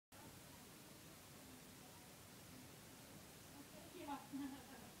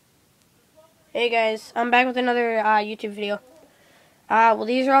Hey guys, I'm back with another YouTube video. Well,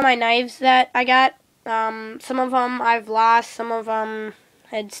 these are all my knives that I got. Some of them I've lost, some of them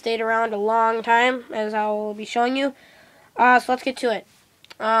had stayed around a long time, as I will be showing you. So let's get to it.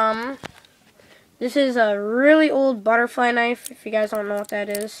 This is a really old butterfly knife, if you guys don't know what that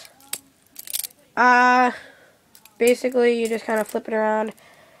is. Basically, you just kind of flip it around,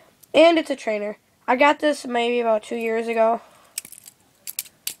 and it's a trainer. I got this maybe about 2 years ago.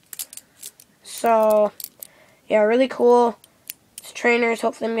 So, yeah, really cool. It's trainers.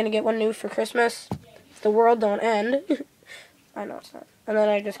 Hopefully I'm going to get one new for Christmas. If the world don't end. I know it's not. And then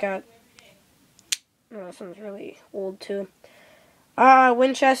I just got... Oh, this one's really old, too.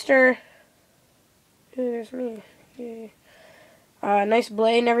 Winchester. Ooh, there's me. Yeah. Nice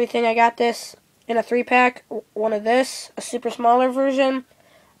blade and everything. I got this in a 3-pack. One of this. A super smaller version.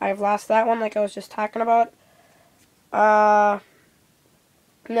 I've lost that one like I was just talking about.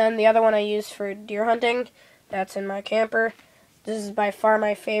 And then the other one I use for deer hunting. That's in my camper. This is by far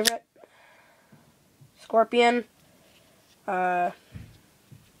my favorite. Scorpion. Really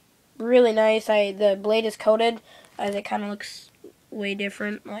nice. The blade is coated, as it kind of looks way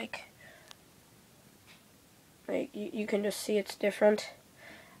different. Like you can just see it's different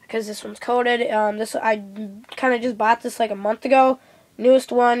because this one's coated. I kind of just bought this like a month ago.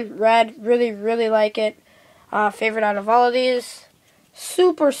 Newest one, red. Really like it. Favorite out of all of these.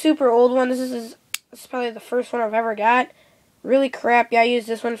 Super old one. This is probably the first one I've ever got. Really crap. Yeah, I use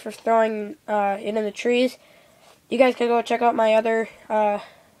this one for throwing it in the trees. You guys can go check out my other,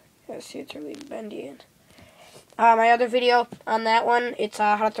 let's see, it's really bendy. My other video on that one, it's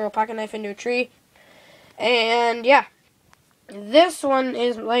how to throw a pocket knife into a tree. And yeah, this one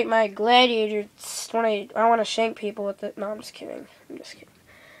is like my Gladiator. It's when I want to shank people with it. No, I'm just kidding.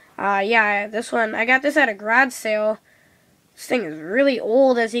 Yeah, this one, I got this at a garage sale. This thing is really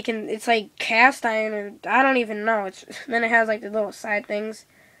old, as you can, it's like cast iron, or I don't even know. Then it has like the little side things.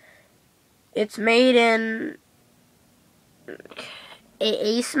 It's made in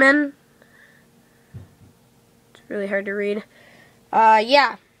Aceman. It's really hard to read.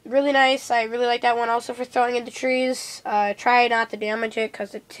 Yeah, really nice. I really like that one also for throwing into trees. Try not to damage it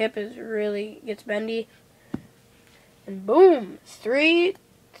because the tip gets bendy. And boom, 3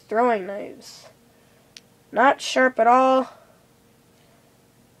 throwing knives. Not sharp at all.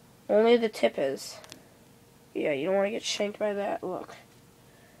 Only the tip is. Yeah, you don't want to get shanked by that. Look.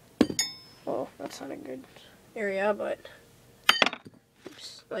 Well, that's not a good area, but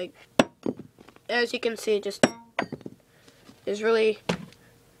oops, like, as you can see, it just is really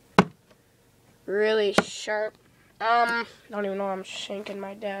sharp. I don't even know I'm shanking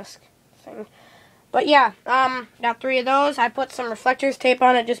my desk thing. But yeah, got 3 of those. I put some reflectors tape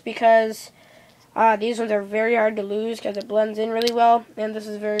on it just because these ones are very hard to lose because it blends in really well, and this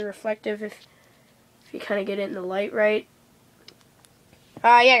is very reflective if you kind of get it in the light right.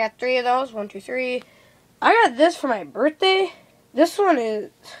 Yeah, I got 3 of those. 1, 2, 3. I got this for my birthday. This one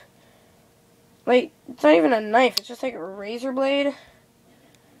is like, it's not even a knife. It's just like a razor blade.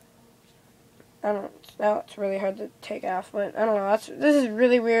 I don't know. It's really hard to take off, but I don't know. This is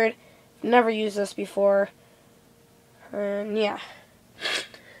really weird. Never used this before. And yeah.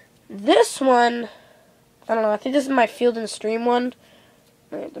 This one, I don't know, I think this is my Field and Stream one.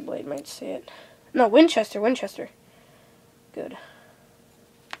 The blade might say it. No, Winchester. Good.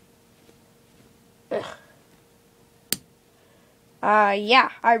 Ugh.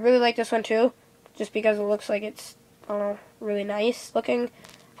 Yeah, I really like this one too. Just because it looks like it's, I don't know, really nice looking.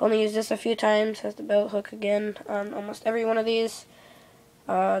 I've only used this a few times. Has the belt hook again on almost every one of these.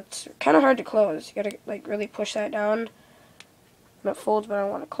 It's kind of hard to close. You gotta, like, really push that down. And it folds, but I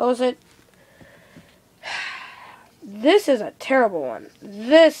don't want to close it. This is a terrible one.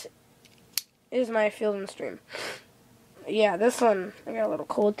 This is my Field and Stream. Yeah, this one, I got a little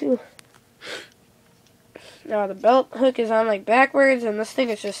cold too. Now the belt hook is on like backwards, and this thing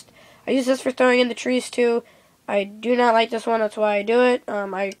is just, I use this for throwing in the trees too. I do not like this one, that's why I do it.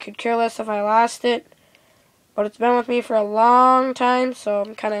 I could care less if I lost it. But it's been with me for a long time, so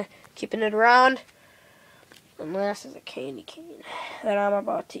I'm kind of keeping it around. And last is a candy cane that I'm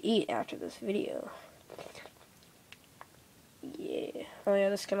about to eat after this video. Yeah. Oh yeah,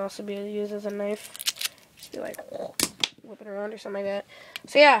 this can also be used as a knife. Just be like, whip it around or something like that.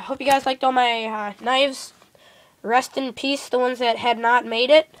 So yeah, hope you guys liked all my knives. Rest in peace, the ones that had not made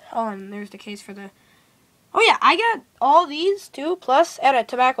it. Oh, and there's the case for the... Oh yeah, I got all these too, plus at a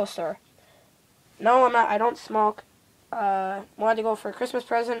tobacco store. No, I'm not. I don't smoke. Wanted to go for a Christmas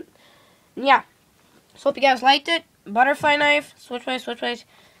present. And yeah. So hope you guys liked it. Butterfly knife, switchways,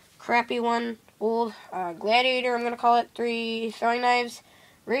 crappy one, old Gladiator, I'm going to call it, 3 throwing knives,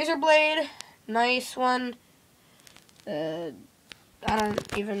 razor blade, nice one. I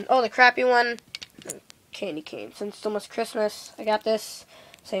don't even... Oh, the crappy one. Candy cane. Since it's almost Christmas, I got this.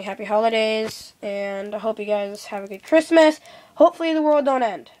 Saying happy holidays, and I hope you guys have a good Christmas. Hopefully the world don't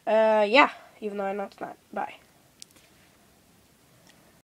end. Yeah, even though I know it's not. Bye.